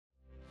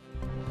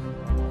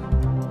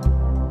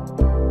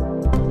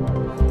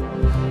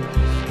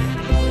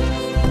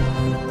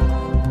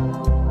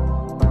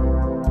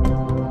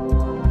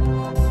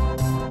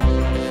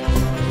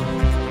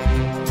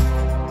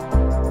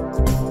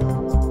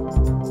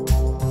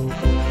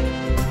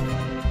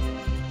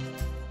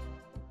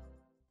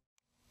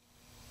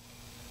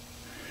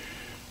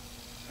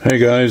Hey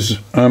guys,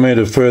 I made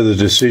a further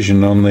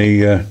decision on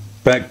the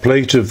back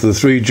plate of the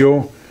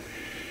 3-jaw.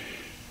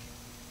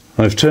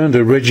 I've turned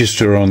a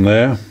register on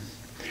there.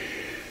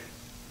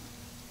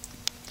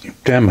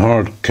 Damn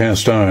hard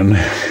cast iron.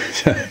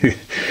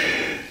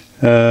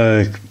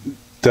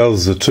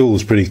 Dulls the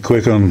tools pretty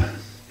quick on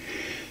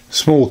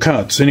small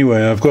cuts.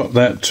 Anyway, I've got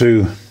that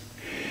to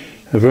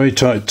a very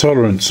tight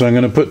tolerance, so I'm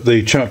going to put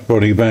the chuck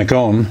body back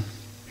on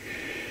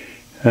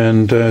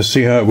and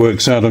see how it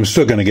works out. I'm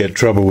still going to get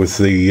trouble with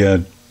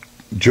the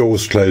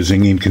jaws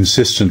closing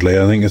inconsistently,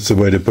 I think that's the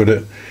way to put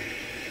it.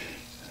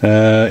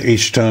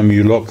 Each time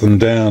you lock them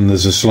down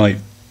there's a slight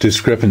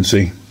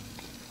discrepancy.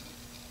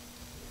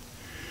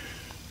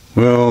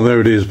 Well, there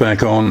it is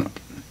back on.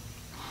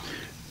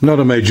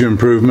 Not a major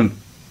improvement,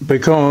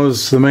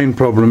 because the main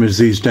problem is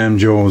these damn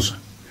jaws.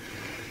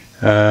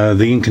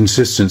 The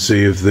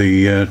inconsistency of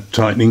the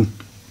tightening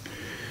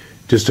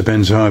just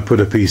depends how I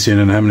put a piece in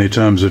and how many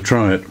times I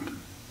try it.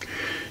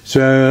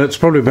 So that's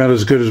probably about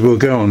as good as we'll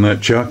go on that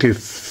chuck.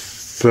 If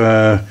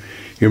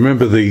you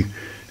remember the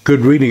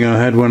good reading I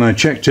had when I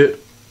checked it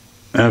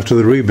after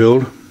the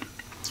rebuild,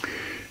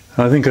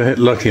 I think I hit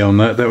lucky on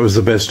that. That was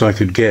the best I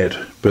could get,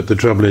 but the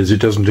trouble is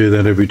it doesn't do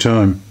that every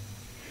time.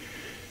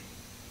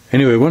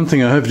 Anyway, one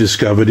thing I have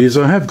discovered is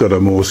I have got a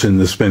Morse in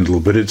the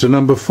spindle, but it's a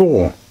number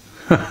 4.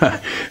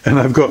 And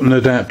I've got an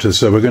adapter,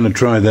 so we're going to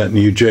try that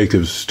new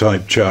Jacobs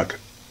type chuck.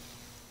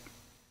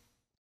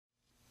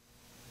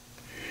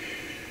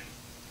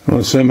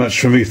 Well, so much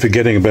for me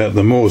forgetting about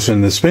the Morse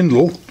in the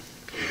spindle.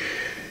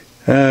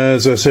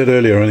 As I said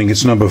earlier, I think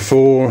it's number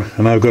 4,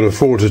 and I've got a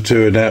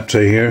 4-to-2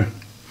 adapter here,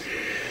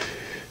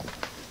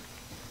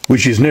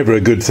 which is never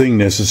a good thing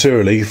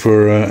necessarily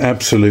for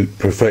absolute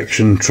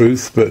perfection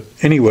truth, but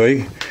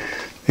anyway,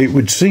 it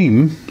would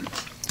seem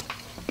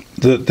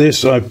that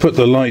this, I put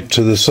the light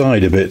to the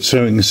side a bit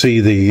so we can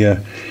see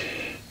the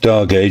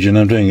dial gauge, and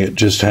I'm doing it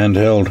just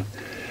handheld.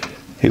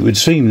 It would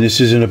seem this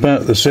is in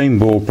about the same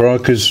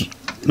ballpark as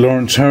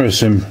Lawrence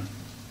Harrison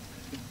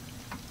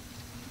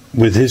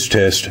with his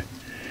test.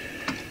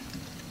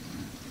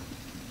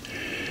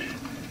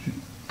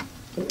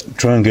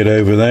 Try and get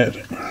over that.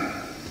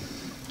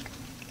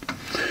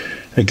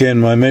 Again,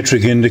 my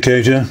metric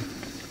indicator.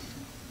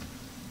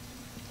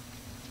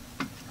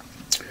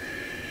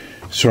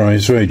 Sorry,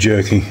 it's very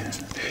jerky.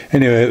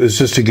 Anyway, it was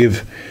just to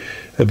give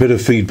a bit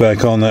of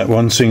feedback on that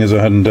one, seeing as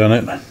I hadn't done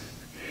it.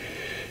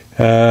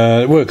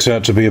 It works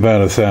out to be about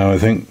 1 thou, I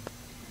think.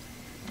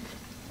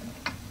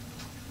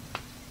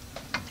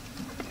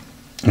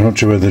 I'm not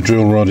sure whether the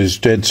drill rod is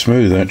dead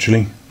smooth,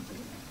 actually.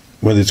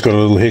 Whether it's got a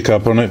little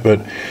hiccup on it, but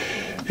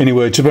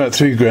anyway, it's about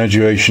 3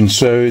 graduations,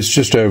 so it's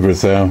just over 1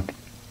 thou.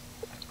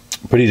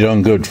 Pretty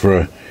darn good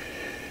for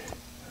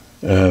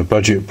a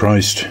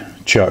budget-priced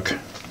chuck.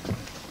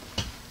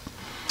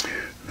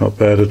 Not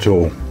bad at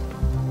all.